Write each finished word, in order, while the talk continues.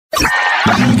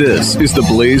This is the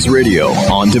Blaze Radio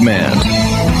On Demand.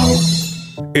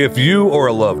 If you or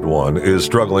a loved one is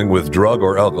struggling with drug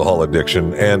or alcohol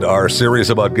addiction and are serious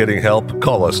about getting help,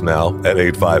 call us now at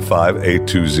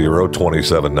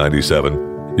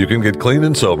 855-820-2797. You can get clean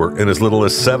and sober in as little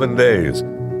as 7 days.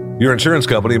 Your insurance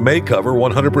company may cover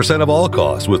 100% of all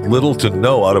costs with little to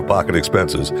no out-of-pocket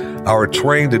expenses. Our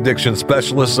trained addiction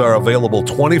specialists are available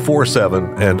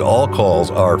 24/7 and all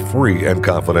calls are free and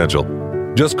confidential.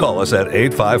 Just call us at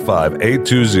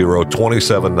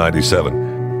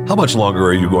 855-820-2797. How much longer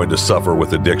are you going to suffer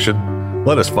with addiction?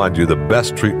 Let us find you the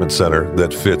best treatment center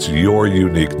that fits your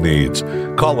unique needs.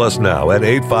 Call us now at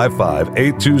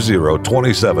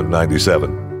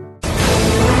 855-820-2797.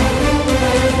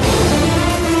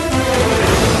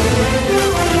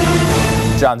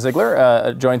 John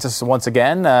Ziegler joins us once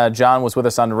again. John was with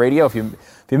us on the radio. If you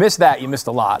missed that, you missed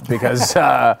a lot because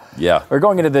we're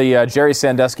going into the Jerry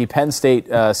Sandusky Penn State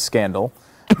scandal.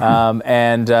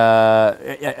 And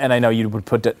I know you would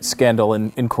put that scandal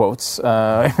in quotes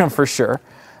for sure.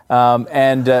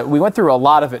 And we went through a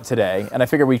lot of it today, and I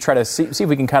figured we'd try to see if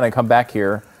we can kind of come back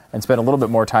here and spend a little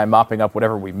bit more time mopping up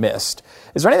whatever we missed.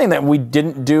 Is there anything that we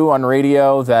didn't do on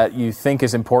radio that you think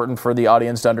is important for the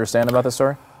audience to understand about the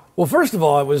story? Well, first of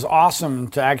all, it was awesome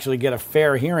to actually get a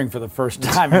fair hearing for the first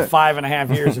time in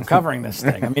 5.5 years of covering this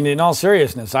thing. I mean, in all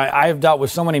seriousness, I've dealt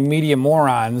with so many media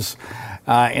morons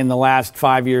in the last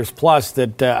 5 years plus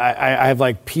that I have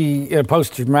like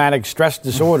post-traumatic stress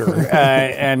disorder.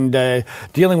 And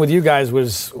dealing with you guys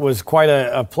was quite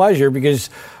a pleasure because,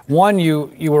 one,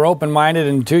 you were open-minded,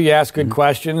 and two, you asked good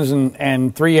questions,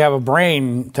 and three, you have a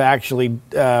brain to actually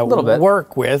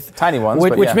work with. Tiny ones,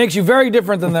 which makes you very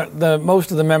different than the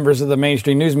most of the members of the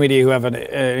mainstream news media who have an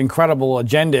incredible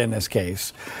agenda in this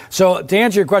case. So to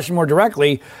answer your question more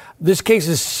directly, this case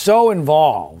is so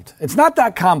involved. It's not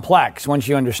that complex once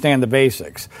you understand the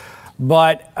basics.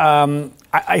 But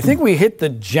I think we hit the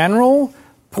general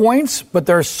points, but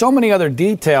there are so many other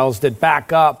details that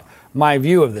back up my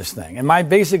view of this thing. And my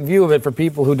basic view of it for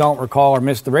people who don't recall or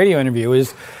missed the radio interview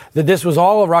is that this was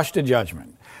all a rush to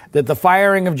judgment. That the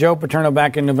firing of Joe Paterno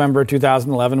back in November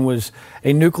 2011 was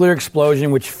a nuclear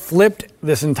explosion which flipped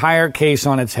this entire case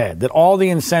on its head. That all the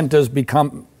incentives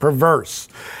become perverse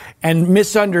and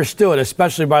misunderstood,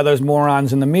 especially by those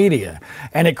morons in the media.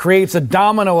 And it creates a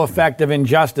domino effect of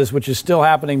injustice, which is still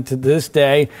happening to this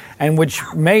day, and which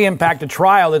may impact a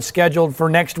trial that's scheduled for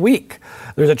next week.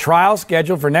 There's a trial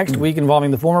scheduled for next week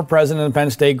involving the former president of Penn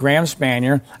State, Graham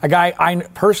Spanier, a guy I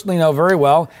personally know very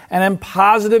well, and I'm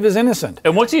positive is innocent.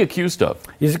 And what's he accused of?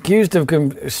 He's accused of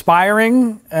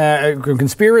conspiracy,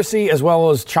 as well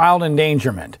as child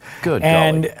endangerment. Good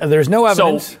And golly. There's no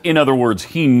evidence. So, in other words,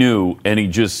 he knew, and he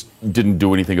just didn't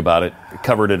do anything about it,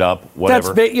 covered it up,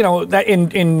 whatever. That's, that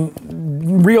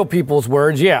in real people's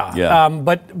words, yeah.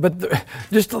 But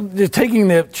just taking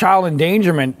the child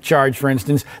endangerment charge, for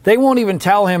instance, they won't even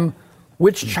tell him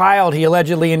which child he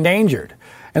allegedly endangered.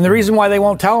 And the reason why they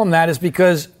won't tell him that is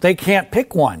because they can't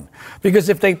pick one. Because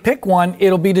if they pick one,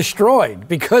 it'll be destroyed.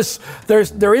 Because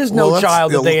there is no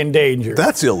child that they endangered.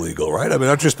 That's illegal, right? I mean,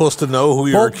 aren't you supposed to know who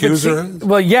your accuser is?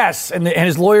 Well, yes, and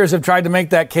his lawyers have tried to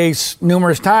make that case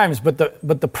numerous times. But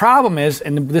the problem is,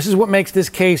 and this is what makes this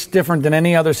case different than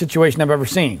any other situation I've ever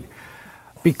seen.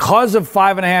 Because of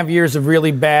 5.5 years of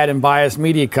really bad and biased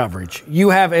media coverage, you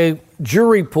have a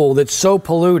jury pool that's so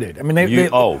polluted. I mean,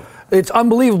 it's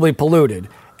unbelievably polluted.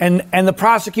 And the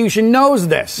prosecution knows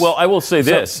this. Well, I will say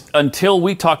this. Until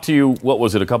we talked to you, what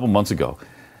was it, a couple months ago,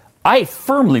 I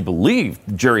firmly believed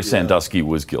Jerry Sandusky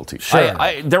was guilty. Sure.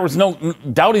 There was no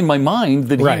doubt in my mind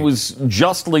that he was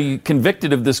justly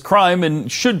convicted of this crime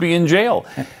and should be in jail.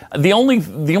 The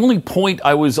only point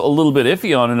I was a little bit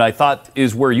iffy on, and I thought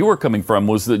is where you were coming from,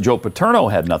 was that Joe Paterno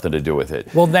had nothing to do with it.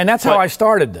 Well, then that's how I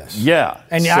started this. Yeah.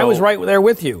 And I was right there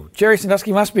with you. Jerry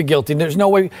Sandusky must be guilty. There's no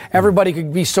way everybody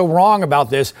could be so wrong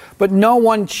about this. But no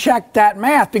one checked that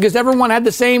math because everyone had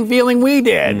the same feeling we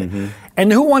did. Mm-hmm. And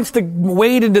who wants to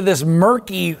wade into this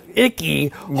murky, icky,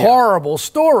 horrible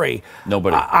story?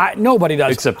 Nobody. Nobody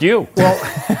does. Except you. Well,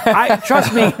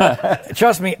 trust me,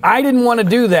 I didn't want to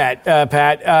do that,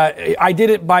 Pat. I did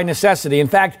it by necessity. In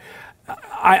fact,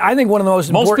 I think one of the most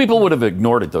important... Most people would have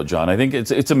ignored it, though, John. I think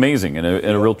it's amazing and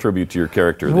a real tribute to your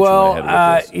character that you went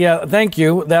ahead with this. Yeah, thank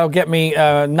you. That'll get me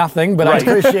nothing, but I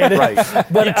appreciate it.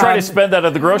 But you try to spend that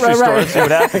at the grocery store and see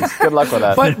what happens. Good luck with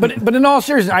that. But in all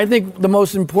seriousness, I think the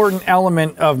most important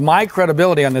element of my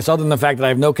credibility on this, other than the fact that I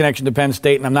have no connection to Penn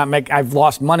State and I've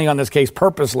lost money on this case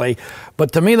purposely,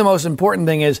 but to me the most important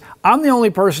thing is I'm the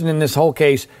only person in this whole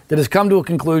case that has come to a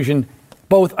conclusion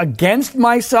both against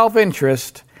my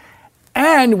self-interest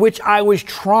and which I was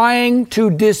trying to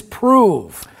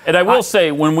disprove. And I will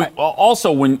say, when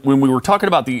we were talking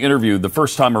about the interview the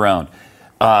first time around,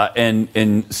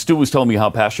 and Stu was telling me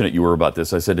how passionate you were about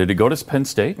this. I said, "Did he go to Penn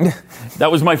State?"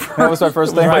 That was my first. That was my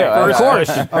first thing.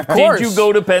 Of course. Did you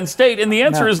go to Penn State? And the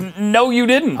answer is no, you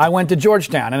didn't. I went to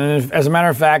Georgetown, and as a matter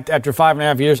of fact, after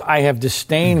 5.5 years, I have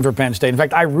disdain for Penn State. In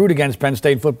fact, I root against Penn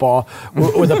State football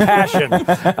with a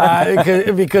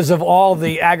passion because of all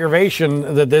the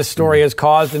aggravation that this story has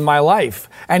caused in my life.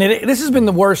 And this has been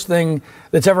the worst thing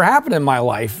that's ever happened in my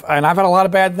life, and I've had a lot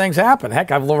of bad things happen.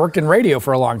 Heck, I've worked in radio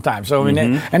for a long time, so I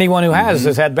mean, anyone who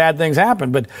has had bad things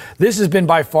happen. But this has been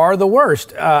by far the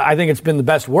worst. I think it's been the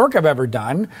best work I've ever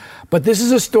done. But this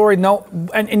is a story.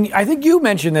 And I think you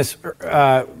mentioned this,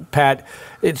 Pat.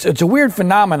 It's a weird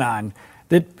phenomenon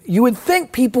that you would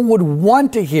think people would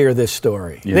want to hear this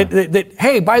story. Yeah. That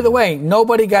hey, by the way,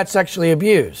 nobody got sexually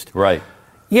abused. Right.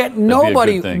 Yet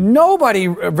nobody,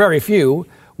 very few,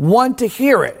 want to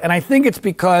hear it. And I think it's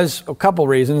because a couple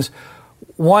reasons.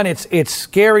 One, it's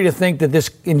scary to think that this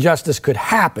injustice could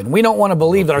happen. We don't want to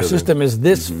believe that our system is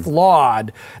this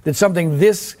flawed, that something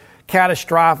this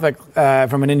catastrophic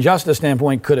from an injustice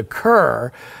standpoint could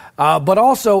occur. But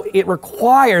also it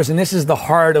requires, and this is the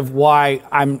heart of why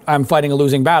I'm fighting a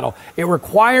losing battle, it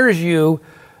requires you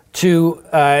to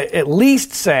at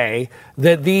least say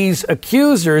that these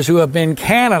accusers who have been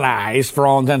canonized for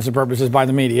all intents and purposes by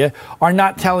the media are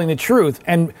not telling the truth.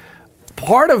 And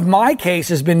part of my case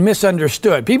has been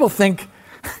misunderstood. People think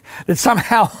that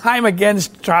somehow I'm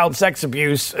against child sex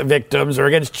abuse victims or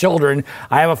against children.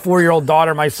 I have a 4-year-old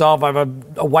daughter myself. I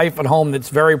have a wife at home that's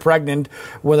very pregnant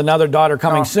with another daughter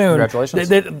coming soon.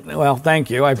 Congratulations. Well,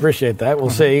 thank you. I appreciate that. We'll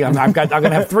see. I'm going to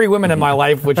have 3 women in my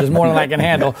life, which is more than I can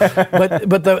handle.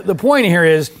 But the point here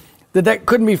is that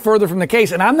couldn't be further from the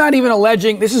case. And I'm not even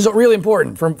alleging, this is really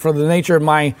important for the nature of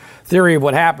my theory of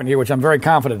what happened here, which I'm very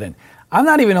confident in. I'm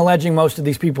not even alleging most of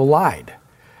these people lied.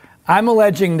 I'm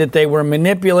alleging that they were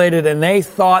manipulated and they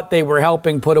thought they were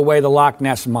helping put away the Loch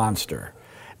Ness Monster.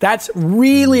 That's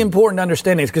really important to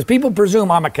understand this because people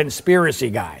presume I'm a conspiracy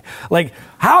guy. Like,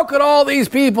 how could all these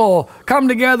people come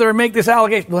together and make this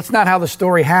allegation? Well, that's not how the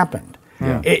story happened.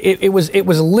 Yeah. It was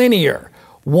linear.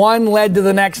 One led to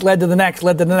the next, led to the next,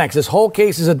 led to the next. This whole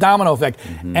case is a domino effect.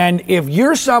 And if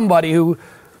you're somebody who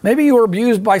maybe you were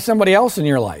abused by somebody else in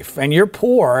your life, and you're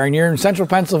poor, and you're in central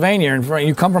Pennsylvania, and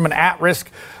you come from an at-risk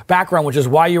background, which is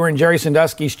why you were in Jerry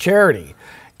Sandusky's charity,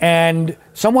 and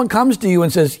someone comes to you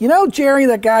and says, you know, Jerry,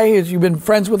 that guy you've been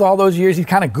friends with all those years, he's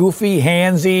kind of goofy,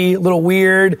 handsy, a little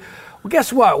weird. Well,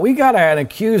 guess what? We got an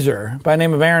accuser by the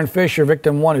name of Aaron Fisher,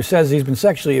 victim 1, who says he's been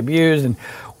sexually abused, and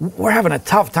we're having a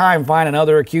tough time finding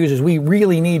other accusers. We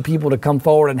really need people to come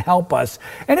forward and help us.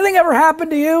 Anything ever happened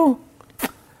to you?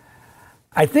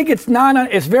 I think it's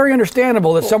very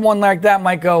understandable that someone like that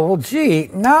might go, well, gee,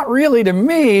 not really to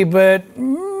me, but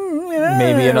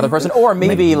maybe another person, or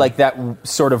maybe like that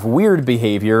sort of weird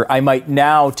behavior I might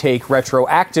now take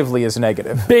retroactively as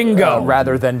negative. Bingo.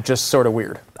 Rather than just sort of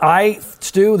weird.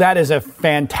 Stu, that is a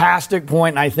fantastic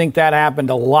point, and I think that happened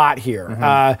a lot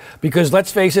here. Because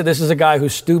let's face it, this is a guy who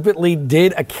stupidly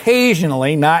did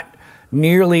occasionally, not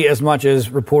nearly as much as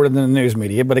reported in the news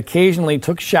media, but occasionally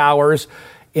took showers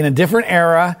in a different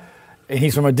era.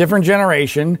 He's from a different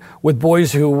generation with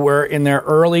boys who were in their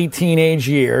early teenage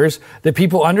years that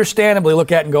people understandably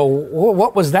look at and go,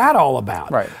 what was that all about?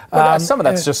 Right. But some of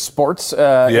that's just sports,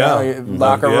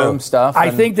 locker room stuff. I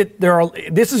think that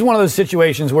this is one of those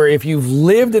situations where if you've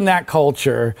lived in that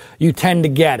culture, you tend to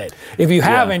get it. If you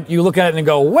haven't, you look at it and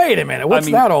go, wait a minute, what's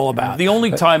that all about? The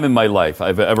only time in my life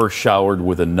I've ever showered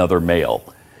with another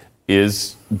male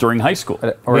is during high school,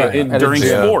 or during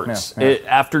sports,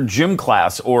 after gym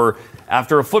class, or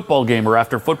after a football game, or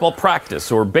after football practice,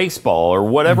 or baseball, or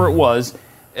whatever it was.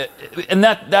 And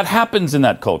that happens in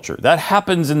that culture. That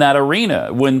happens in that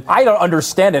arena. When I don't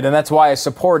understand it, and that's why I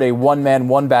support a one-man,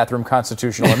 one-bathroom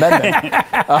constitutional amendment,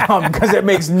 because it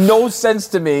makes no sense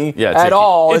to me at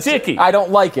all. It's icky. I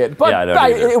don't like it, but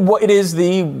it is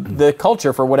the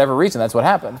culture for whatever reason. That's what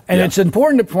happened. And it's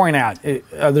important to point out,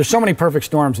 there's so many perfect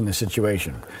storms in this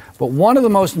situation. But one of the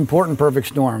most important perfect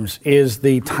storms is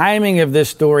the timing of this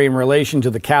story in relation to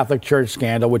the Catholic Church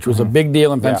scandal, which was a big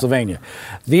deal in Pennsylvania.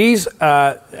 These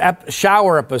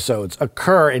shower episodes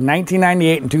occur in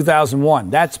 1998 and 2001.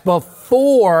 That's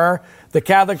before the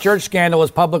Catholic Church scandal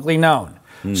was publicly known.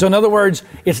 So in other words,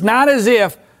 it's not as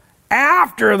if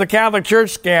after the Catholic Church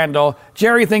scandal,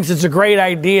 Jerry thinks it's a great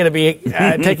idea to be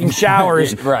taking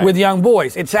showers with young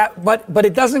boys. But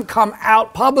it doesn't come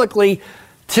out publicly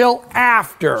till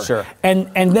after. Sure. And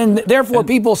then therefore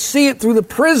people see it through the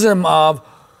prism of,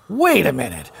 wait a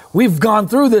minute, we've gone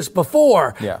through this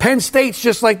before. Yeah. Penn State's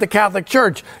just like the Catholic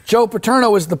Church. Joe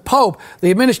Paterno is the Pope.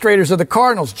 The administrators are the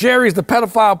Cardinals. Jerry's the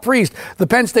pedophile priest. The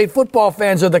Penn State football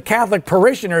fans are the Catholic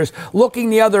parishioners looking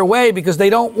the other way because they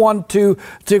don't want to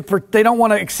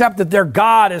accept that their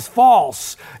God is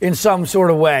false in some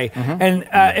sort of way.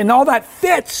 And all that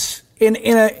fits in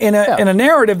a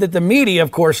narrative that the media,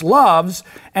 of course, loves,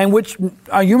 and which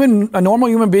a normal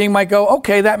human being might go,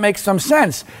 okay, that makes some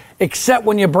sense, except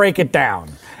when you break it down.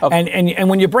 Okay. And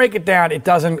when you break it down, it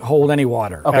doesn't hold any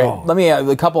water. Okay, at all. let me let's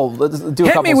do a couple.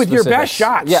 Hit me with specifics. your best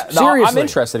shots. Yeah, no, seriously. I'm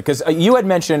interested because you had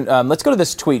mentioned. Let's go to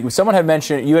this tweet.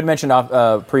 You had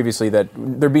mentioned previously that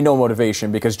there'd be no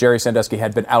motivation because Jerry Sandusky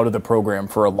had been out of the program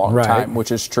for a long time,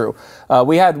 which is true.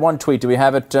 We had one tweet. Do we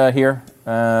have it here?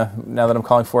 Now that I'm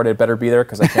calling for it, it better be there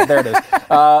because I can't. There it is.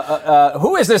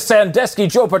 Who is this Sandusky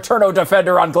Joe Paterno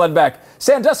defender on Glenn Beck?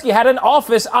 Sandusky had an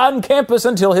office on campus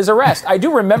until his arrest. I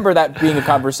do remember that being a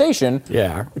conversation.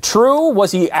 Yeah. True?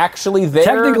 Was he actually there?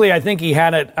 Technically, I think he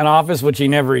had an office which he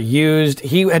never used.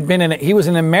 He was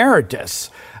an emeritus.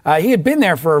 He had been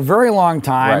there for a very long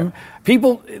time.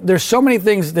 Right. There's so many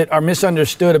things that are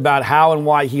misunderstood about how and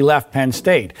why he left Penn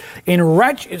State.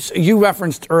 You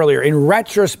referenced earlier, in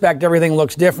retrospect, everything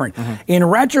looks different. In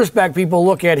retrospect, people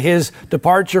look at his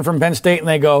departure from Penn State and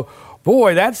they go,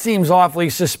 boy, that seems awfully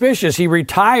suspicious. He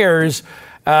retires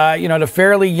at a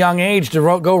fairly young age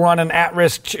to go run an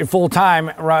at-risk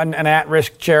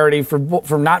charity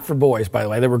for not for boys, by the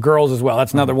way. There were girls as well.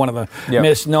 That's another one of the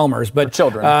misnomers. But for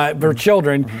children. For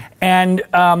children. And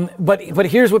but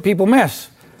here's what people miss.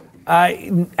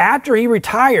 After he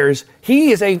retires,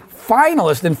 he is a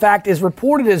finalist. In fact, is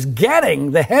reported as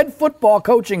getting the head football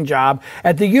coaching job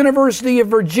at the University of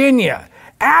Virginia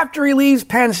after he leaves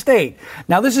Penn State.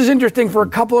 Now, this is interesting for a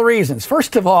couple of reasons.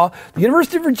 First of all, the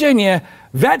University of Virginia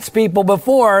vets people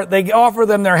before they offer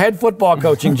them their head football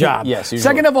coaching job. Yes, usually.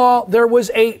 Second of all, there was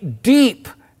a deep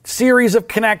series of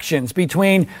connections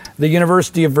between the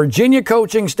University of Virginia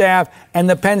coaching staff and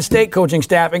the Penn State coaching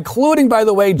staff, including, by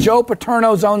the way, Joe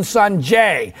Paterno's own son,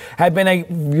 Jay, had been a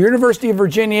University of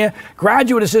Virginia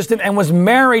graduate assistant and was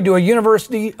married to a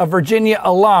University of Virginia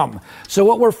alum. So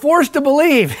what we're forced to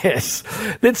believe is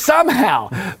that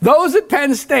somehow those at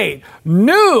Penn State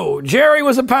knew Jerry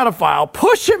was a pedophile,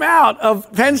 push him out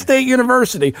of Penn State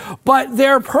University, but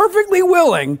they're perfectly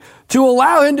willing to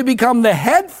allow him to become the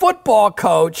head football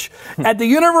coach at the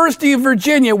University of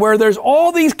Virginia, where there's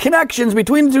all these connections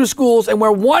between the two schools and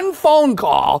where one phone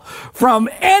call from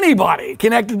anybody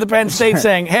connected to Penn State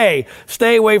saying, hey,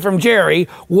 stay away from Jerry,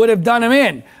 would have done him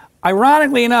in.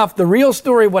 Ironically enough, the real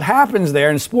story of what happens there,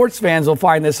 and sports fans will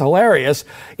find this hilarious,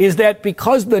 is that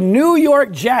because the New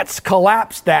York Jets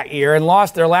collapsed that year and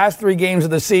lost their last 3 games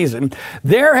of the season,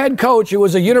 their head coach, who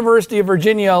was a University of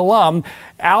Virginia alum,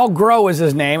 Al Groh is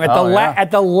his name,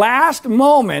 at the last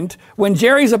moment, when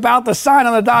Jerry's about to sign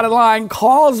on the dotted line,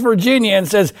 calls Virginia and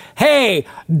says, hey,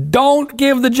 don't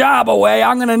give the job away.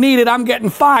 I'm going to need it. I'm getting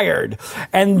fired.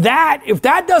 And if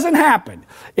that doesn't happen,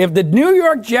 if the New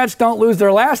York Jets don't lose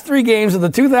their last 3 games of the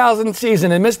 2000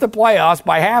 season and miss the playoffs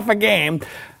by half a game,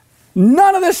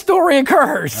 none of this story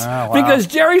occurs because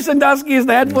Jerry Sandusky is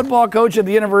the head football coach at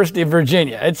the University of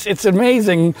Virginia. It's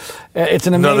amazing. It's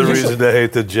an amazing. Another reason to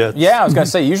hate the Jets. Yeah, I was going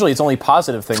to say, usually it's only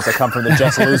positive things that come from the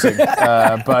Jets losing.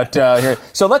 Here.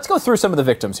 So let's go through some of the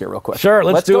victims here real quick. Sure,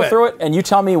 let's go through it, and you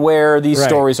tell me where these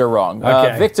stories are wrong.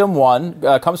 Okay. Victim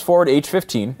 1 comes forward age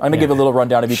 15. I'm going to give a little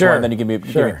rundown of each one, and then you give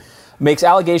me. Makes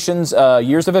allegations,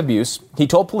 years of abuse. He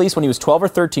told police when he was 12 or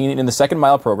 13 in the Second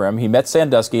Mile program, he met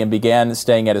Sandusky and began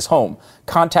staying at his home.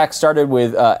 Contact started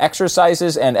with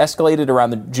exercises and escalated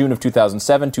around June of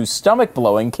 2007 to stomach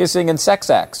blowing, kissing, and sex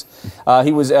acts.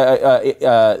 He was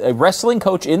a wrestling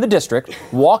coach in the district,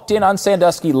 walked in on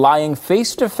Sandusky lying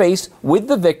face-to-face with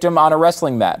the victim on a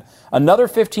wrestling mat. Another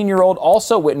 15-year-old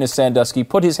also witnessed Sandusky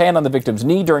put his hand on the victim's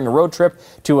knee during a road trip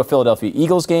to a Philadelphia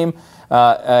Eagles game,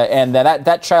 and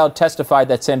that child testified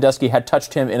that Sandusky had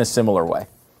touched him in a similar way.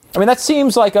 I mean, that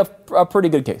seems like a pretty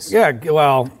good case. Yeah,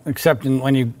 well, except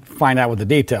when you find out what the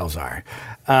details are.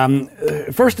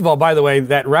 First of all, by the way,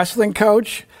 that wrestling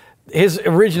coach, his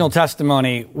original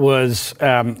testimony was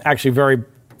actually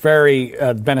very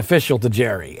beneficial to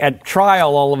Jerry. At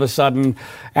trial, all of a sudden,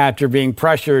 after being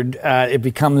pressured, it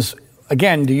becomes,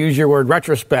 again, to use your word,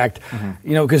 retrospect,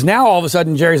 because now all of a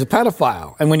sudden Jerry's a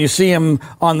pedophile. And when you see him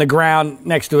on the ground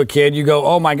next to a kid, you go,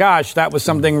 oh my gosh, that was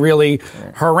something really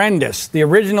horrendous. The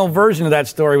original version of that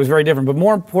story was very different, but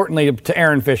more importantly to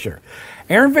Aaron Fisher.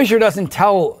 Aaron Fisher doesn't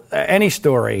tell any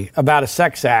story about a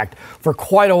sex act for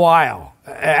quite a while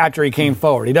after he came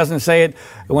forward. He doesn't say it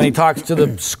when he talks to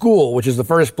the school, which is the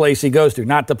first place he goes to,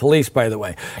 not the police, by the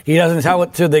way. He doesn't tell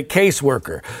it to the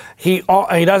caseworker. He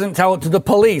doesn't tell it to the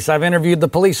police. I've interviewed the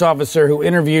police officer who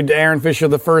interviewed Aaron Fisher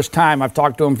the first time. I've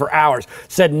talked to him for hours.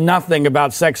 Said nothing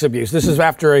about sex abuse. This is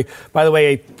after, by the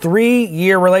way, a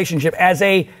 3-year relationship as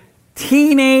a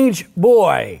teenage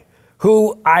boy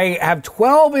who I have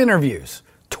 12 interviews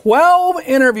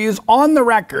on the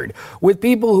record with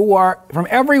people who are from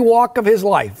every walk of his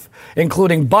life,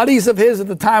 including buddies of his at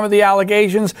the time of the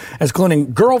allegations,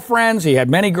 including girlfriends. He had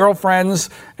many girlfriends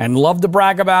and loved to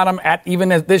brag about them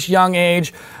even at this young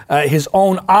age. His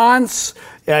own aunts,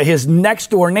 his next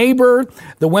door neighbor,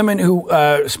 the women who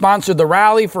sponsored the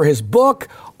rally for his book.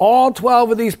 All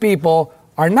 12 of these people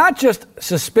are not just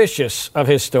suspicious of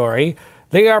his story.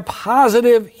 They are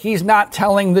positive he's not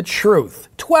telling the truth.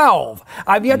 12.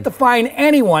 I've yet to find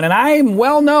anyone, and I am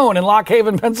well known in Lock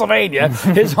Haven, Pennsylvania,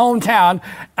 his hometown,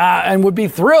 and would be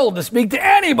thrilled to speak to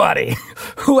anybody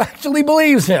who actually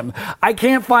believes him. I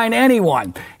can't find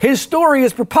anyone. His story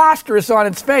is preposterous on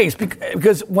its face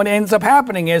because what ends up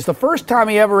happening is the first time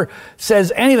he ever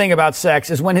says anything about sex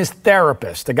is when his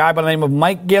therapist, a guy by the name of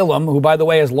Mike Gillum, who, by the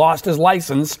way, has lost his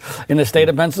license in the state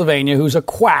of Pennsylvania, who's a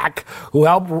quack, who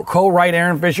helped co-write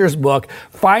Aaron Fisher's book,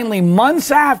 finally, months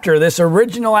after this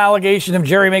original allegation of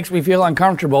Jerry makes me feel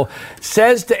uncomfortable,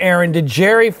 says to Aaron, did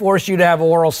Jerry force you to have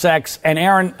oral sex? And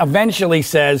Aaron eventually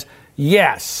says,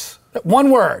 yes. One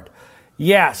word,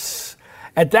 yes.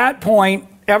 At that point,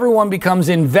 everyone becomes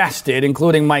invested,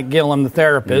 including Mike Gillum, the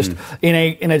therapist, in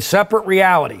a separate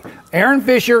reality. Aaron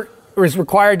Fisher is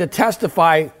required to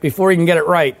testify before he can get it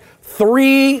right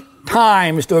 3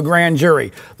 times to a grand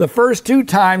jury. The first 2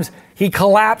 times, he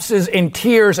collapses in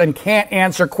tears and can't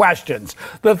answer questions.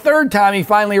 The third time, he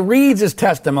finally reads his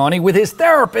testimony with his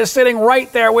therapist sitting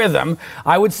right there with him.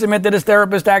 I would submit that his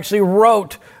therapist actually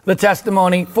wrote the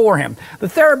testimony for him. The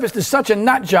therapist is such a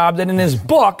nut job that in his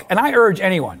book, and I urge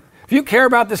anyone, if you care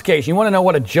about this case, you want to know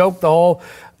what a joke the whole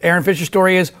Aaron Fisher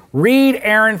story is, read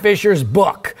Aaron Fisher's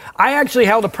book. I actually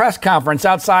held a press conference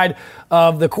outside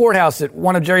of the courthouse at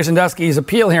one of Jerry Sandusky's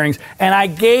appeal hearings, and I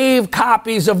gave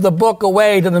copies of the book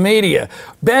away to the media,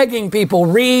 begging people,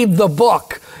 read the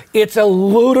book. It's a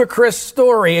ludicrous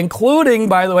story, including,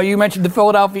 by the way, you mentioned the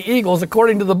Philadelphia Eagles.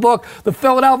 According to the book, the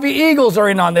Philadelphia Eagles are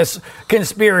in on this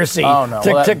conspiracy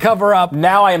to cover up.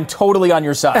 Now I am totally on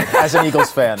your side as an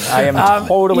Eagles fan. I am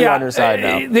totally on your side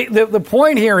now. The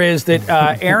point here is that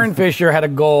Aaron Fisher had a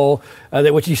goal,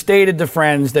 which he stated to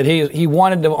friends, that he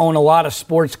wanted to own a lot of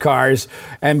sports cars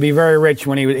and be very rich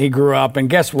when he grew up. And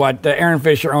guess what? Aaron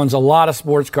Fisher owns a lot of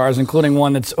sports cars, including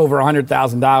one that's over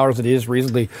 $100,000 that he just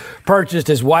recently purchased.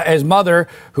 His mother,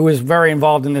 who is very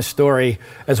involved in this story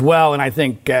as well, and I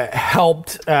think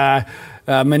helped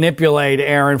manipulate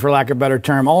Aaron, for lack of a better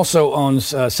term, also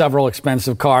owns several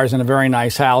expensive cars and a very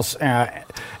nice house. And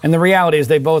the reality is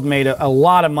they both made a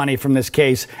lot of money from this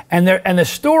case. And the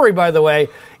story, by the way,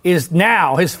 is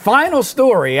now his final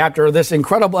story after this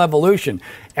incredible evolution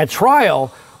at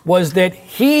trial was that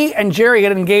he and Jerry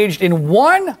had engaged in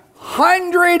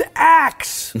 100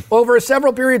 acts over a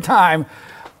several year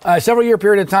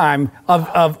period of time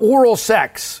of oral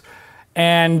sex.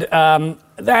 And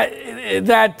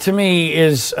that to me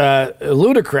is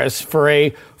ludicrous for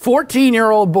a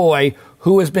 14-year-old boy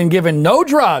who has been given no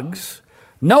drugs,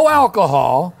 no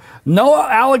alcohol, no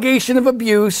allegation of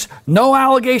abuse, no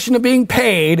allegation of being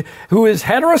paid, who is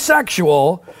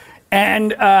heterosexual,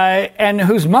 and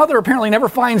whose mother apparently never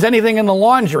finds anything in the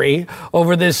laundry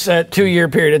over this 2-year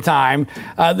period of time.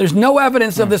 There's no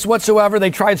evidence of this whatsoever. They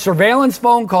tried surveillance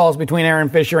phone calls between Aaron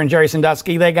Fisher and Jerry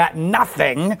Sandusky. They got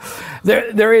nothing.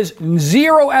 There is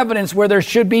zero evidence where there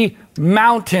should be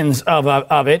mountains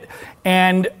of it.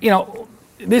 And,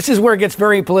 this is where it gets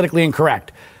very politically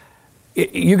incorrect.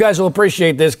 You guys will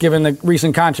appreciate this given the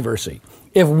recent controversy.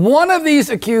 If one of these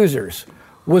accusers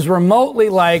was remotely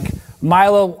like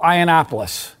Milo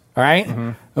Yiannopoulos, all right?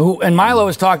 Mm-hmm. And Milo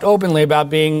has talked openly about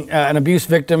being an abuse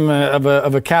victim of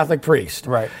a Catholic priest.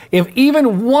 Right. If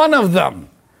even one of them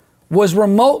was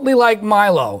remotely like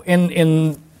Milo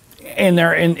in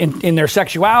their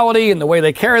sexuality, in the way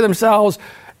they carry themselves,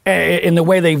 in the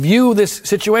way they view this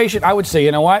situation, I would say,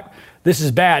 you know what? This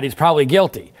is bad. He's probably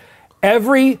guilty.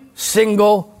 Every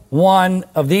single one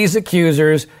of these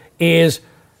accusers is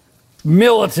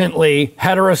militantly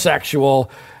heterosexual.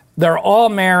 They're all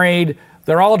married.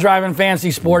 They're all driving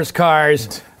fancy sports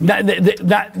cars.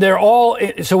 They're all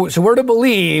so we're to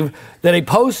believe that a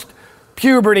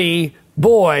post-puberty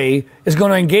boy is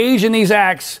going to engage in these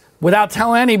acts without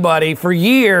telling anybody for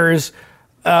years.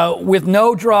 with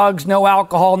no drugs, no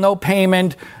alcohol, no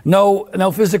payment,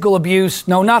 no physical abuse,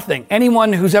 no nothing.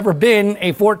 Anyone who's ever been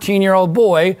a 14-year-old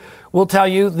boy will tell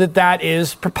you that that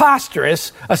is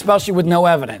preposterous, especially with no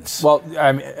evidence. Well,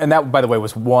 and that, by the way,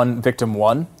 was victim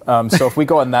one. So if we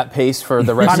go on that pace for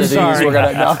the rest of these, we're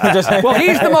going to... Well,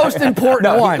 he's the most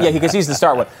important one. Because he's the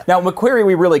star one. Now, McQuarrie,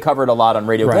 we really covered a lot on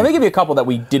radio. Right. Let me give you a couple that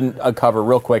we didn't cover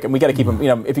real quick, and we got to keep them,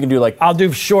 if you can do I'll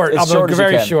do short. I'll do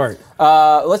very short.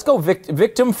 Let's go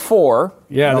victim 4.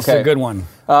 Yeah, this is a good one.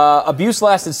 Abuse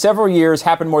lasted several years,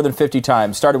 happened more than 50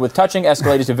 times. Started with touching,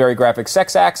 escalated to very graphic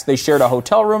sex acts. They shared a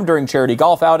hotel room during charity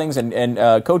golf outings and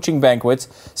coaching banquets.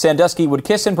 Sandusky would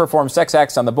kiss and perform sex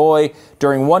acts on the boy.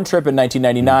 During one trip in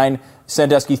 1999,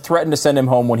 Sandusky threatened to send him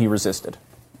home when he resisted.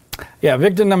 Yeah,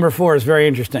 victim number 4 is very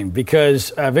interesting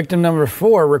because victim number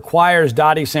 4 requires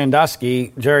Dottie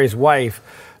Sandusky, Jerry's wife,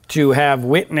 to have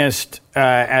witnessed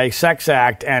a sex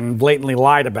act and blatantly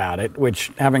lied about it, which,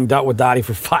 having dealt with Dottie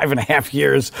for 5.5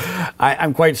 years,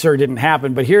 I'm quite sure didn't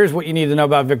happen. But here's what you need to know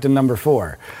about victim number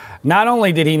 4. Not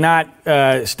only did he not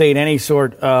state any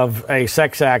sort of a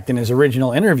sex act in his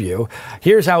original interview,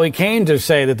 here's how he came to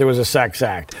say that there was a sex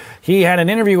act. He had an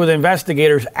interview with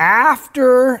investigators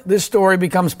after this story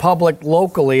becomes public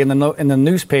locally in the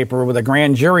newspaper with a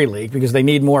grand jury leak because they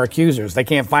need more accusers. They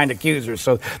can't find accusers,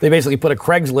 so they basically put a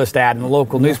Craigslist ad in the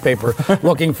local newspaper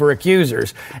looking for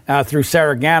accusers through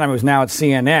Sarah Ganim, who's now at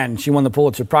CNN. She won the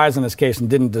Pulitzer Prize in this case and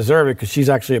didn't deserve it because she's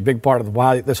actually a big part of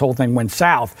why this whole thing went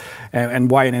south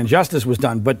and why an injustice was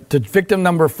done. But to victim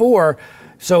number 4,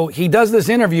 so he does this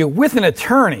interview with an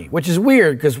attorney, which is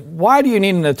weird because why do you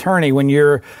need an attorney when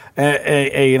you're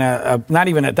not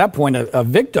even at that point a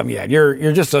victim yet?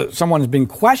 You're just someone who's being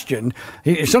questioned.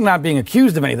 He's still not being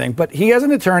accused of anything, but he has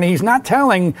an attorney. He's not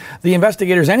telling the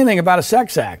investigators anything about a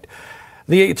sex act.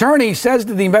 The attorney says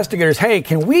to the investigators, hey,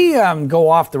 can we go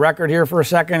off the record here for a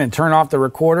second and turn off the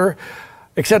recorder?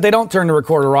 Except they don't turn the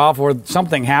recorder off, or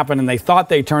something happened and they thought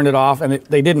they turned it off and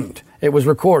they didn't. It was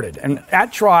recorded. And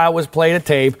at trial was played a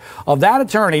tape of that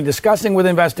attorney discussing with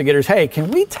investigators, hey, can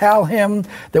we tell him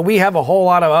that we have a whole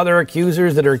lot of other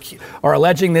accusers that are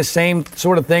alleging this same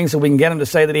sort of thing so we can get him to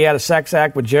say that he had a sex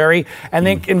act with Jerry? And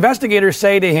the investigators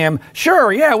say to him,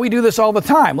 sure, yeah, we do this all the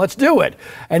time. Let's do it.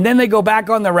 And then they go back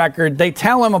on the record. They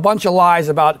tell him a bunch of lies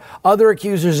about other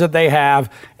accusers that they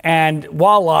have. And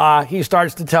voila, he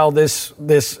starts to tell this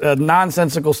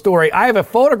nonsensical story. I have a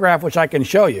photograph which I can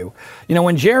show you. You know,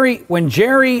 when Jerry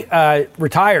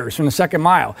retires from the Second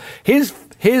Mile,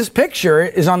 his picture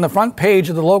is on the front page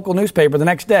of the local newspaper the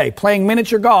next day, playing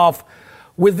miniature golf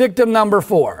with victim number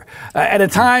 4. At a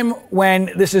time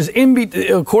when this is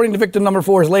according to victim number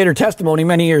 4's later testimony,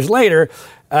 many years later,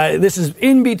 this is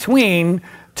in between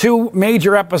 2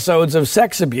 major episodes of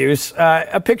sex abuse.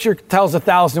 A picture tells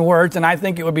 1,000 words, and I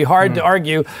think it would be hard to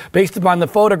argue, based upon the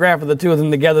photograph of the 2 of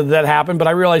them together, that happened, but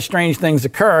I realize strange things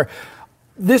occur.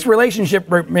 This relationship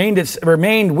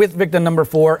remained with victim number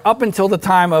 4 up until the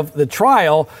time of the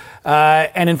trial.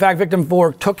 And in fact, victim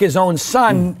 4 took his own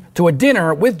son to a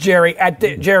dinner with Jerry at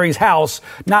Jerry's house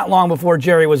not long before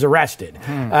Jerry was arrested.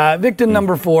 Victim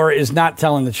number 4 is not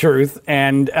telling the truth.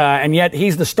 And yet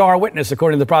he's the star witness,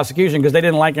 according to the prosecution, because they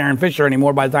didn't like Aaron Fisher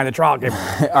anymore by the time the trial came.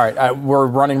 All right. We're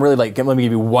running really late. Let me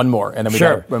give you one more. And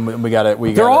then we got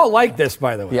it. They're all like this,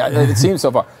 by the way. Yeah, it seems so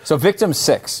far. So victim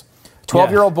 6.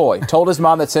 12-year-old boy told his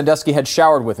mom that Sandusky had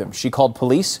showered with him. She called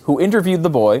police, who interviewed the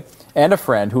boy and a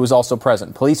friend who was also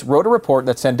present. Police wrote a report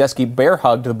that Sandusky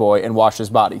bear-hugged the boy and washed his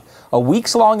body. A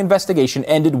weeks-long investigation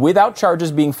ended without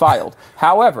charges being filed.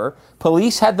 However,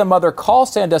 police had the mother call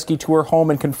Sandusky to her home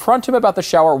and confront him about the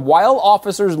shower while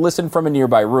officers listened from a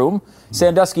nearby room.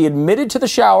 Sandusky admitted to the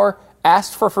shower,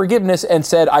 asked for forgiveness, and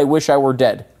said, "I wish I were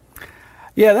dead."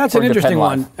 Yeah, that's an interesting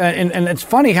one. And it's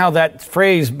funny how that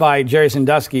phrase by Jerry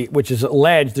Sandusky, which is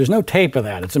alleged, there's no tape of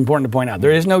that. It's important to point out.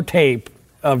 There is no tape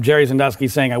of Jerry Sandusky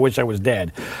saying, "I wish I was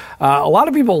dead." A lot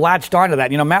of people latched onto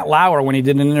that. You know, Matt Lauer, when he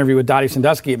did an interview with Dottie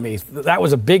Sandusky at me, that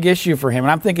was a big issue for him.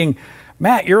 And I'm thinking,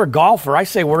 Matt, you're a golfer. I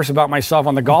say worse about myself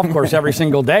on the golf course every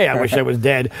single day. I wish I was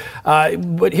dead.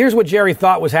 But here's what Jerry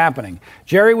thought was happening.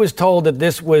 Jerry was told that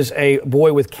this was a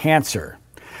boy with cancer.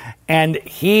 And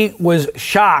he was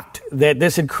shocked that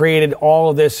this had created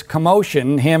all of this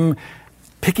commotion, him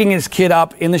picking his kid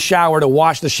up in the shower to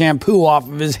wash the shampoo off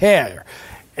of his hair.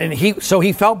 And he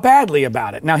felt badly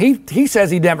about it. Now, he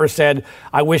says he never said,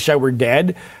 "I wish I were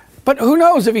dead." But who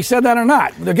knows if he said that or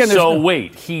not? Again,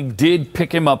 wait, he did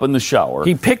pick him up in the shower.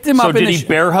 He picked him up in the shower. So did he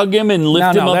bear hug him and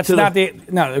lift him up to the...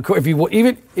 No,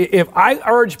 if I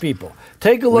urge people,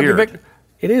 take a look at Victor.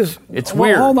 It is. It's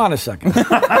weird. Hold on a second.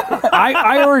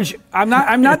 I urge. I'm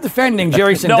not defending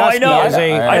Jerry Sandusky as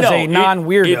a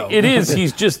non-weirdo. It is.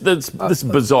 He's just this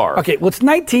bizarre. Okay. Well, it's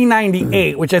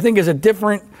 1998, which I think is a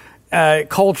different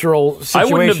cultural situation.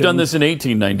 I wouldn't have done this in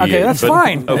 1898. Okay, that's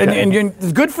fine. Okay. And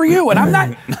it's good for you. And I'm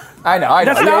not. I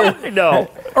know.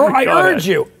 Or I urge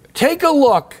you, take a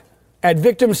look at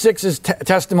Victim 6's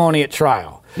testimony at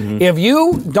trial. Mm-hmm. If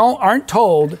you aren't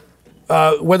told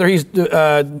whether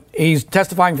he's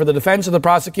testifying for the defense or the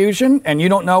prosecution, and you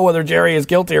don't know whether Jerry is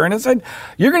guilty or innocent,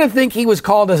 you're going to think he was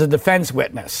called as a defense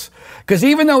witness. Because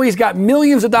even though he's got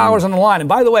millions of dollars on the line, and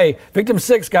by the way, Victim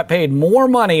 6 got paid more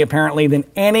money apparently than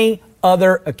any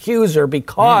other accuser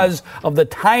because of the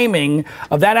timing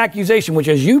of that accusation, which,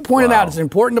 as you pointed out, it's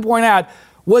important to point out,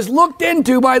 was looked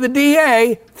into by the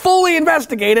DA, fully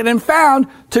investigated, and found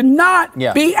to not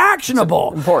be actionable.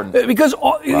 It's important. Because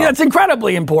it's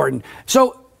incredibly important.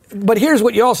 So, but here's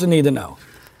what you also need to know.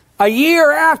 A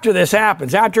year after this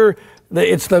happens, after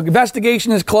the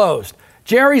investigation is closed,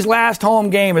 Jerry's last home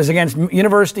game is against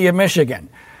University of Michigan.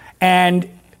 And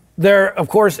there, of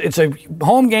course, it's a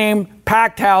home game,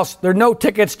 packed house. There are no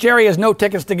tickets. Jerry has no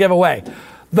tickets to give away.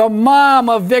 The mom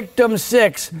of Victim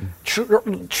 6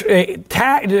 trails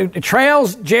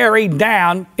Jerry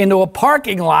down into a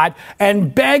parking lot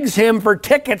and begs him for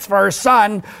tickets for her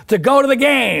son to go to the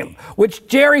game, which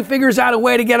Jerry figures out a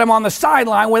way to get him on the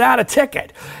sideline without a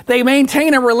ticket. They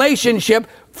maintain a relationship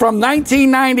from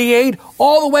 1998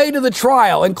 all the way to the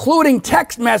trial, including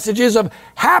text messages of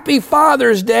Happy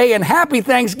Father's Day and Happy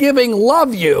Thanksgiving,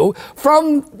 love you,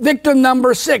 from victim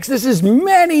number 6. This is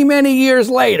many, many years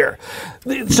later.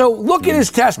 So look at his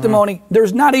testimony.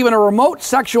 There's not even a remote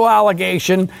sexual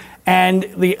allegation. And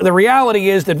the reality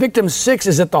is that Victim 6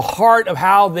 is at the heart of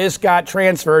how this got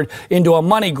transferred into a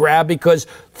money grab, because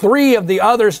three of the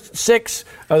 6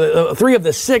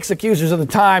 accusers at the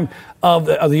time of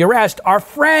the arrest are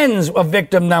friends of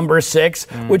victim number 6,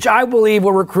 which I believe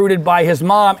were recruited by his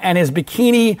mom and his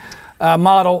bikini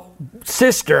model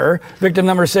sister. Victim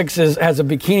number 6 has a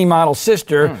bikini model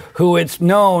sister who, it's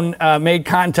known, made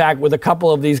contact with a couple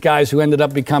of these guys who ended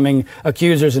up becoming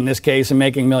accusers in this case and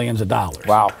making millions of dollars.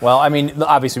 Wow. Well, I mean,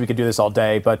 obviously we could do this all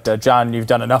day, but John, you've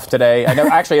done enough today. I know,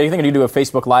 actually, I think I'm going to do a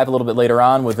Facebook Live a little bit later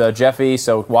on with Jeffy,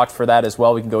 so watch for that as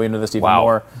well. We can go into this even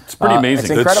more. It's pretty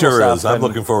amazing. It sure is. I'm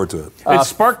looking forward to it. It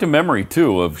sparked a memory,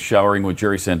 too, of showering with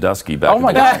Jerry Sandusky back in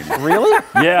the day. Oh, my God. Really?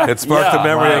 Yeah. It sparked a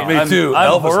memory of me, too. I'm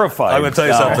Elvis, horrified. I'm going to tell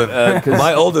you something.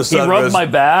 My oldest son he rubbed my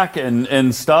back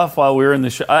and stuff while we were in the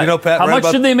show. Pat, how much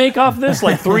did they make off this?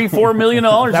 Like $3-4 million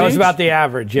each? That was about the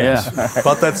average, yes. Yeah.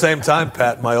 About that same time,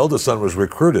 Pat, my oldest son was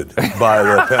recruited by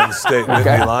the Penn State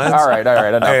Nittany Lions. All right.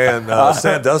 And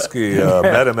Sandusky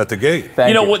met him at the gate.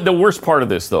 You know what? The worst part of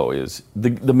this, though, is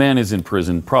the man is in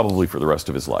prison probably for the rest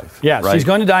of his life. Yes, right? He's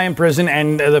going to die in prison,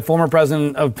 and the former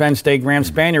president of Penn State, Graham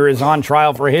Spanier, is on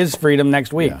trial for his freedom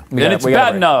next week. Yeah. And it's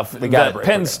bad enough that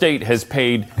Penn State has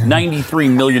paid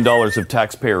 $93 million of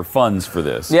taxpayer funds for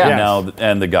this. Yeah.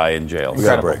 And the guy in jail.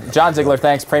 Incredible. John Ziegler,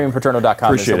 thanks.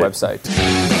 PremiumPaterno.com is the website.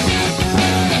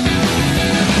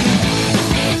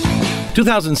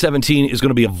 2017 is going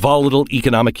to be a volatile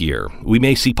economic year. We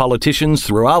may see politicians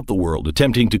throughout the world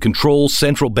attempting to control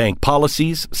central bank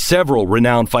policies. Several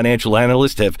renowned financial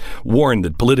analysts have warned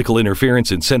that political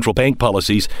interference in central bank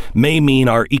policies may mean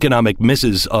our economic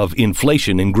misses of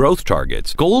inflation and growth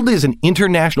targets. Gold is an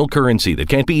international currency that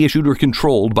can't be issued or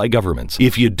controlled by governments.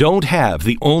 If you don't have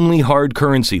the only hard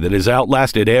currency that has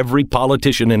outlasted every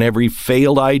politician and every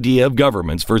failed idea of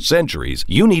governments for centuries,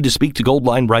 you need to speak to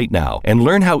Goldline right now and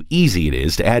learn how easy it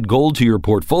is to add gold to your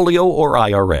portfolio or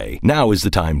IRA. Now is the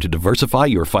time to diversify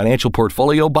your financial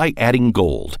portfolio by adding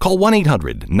gold. Call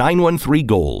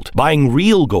 1-800-913-GOLD. Buying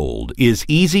real gold is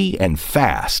easy and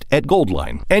fast at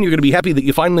Goldline. And you're going to be happy that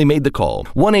you finally made the call.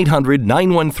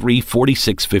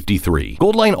 1-800-913-4653.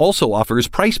 Goldline also offers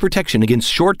price protection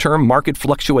against short-term market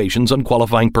fluctuations on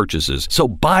qualifying purchases. So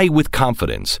buy with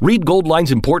confidence. Read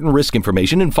Goldline's important risk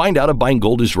information and find out if buying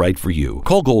gold is right for you.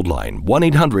 Call Goldline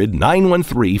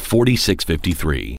 1-800-913-4653.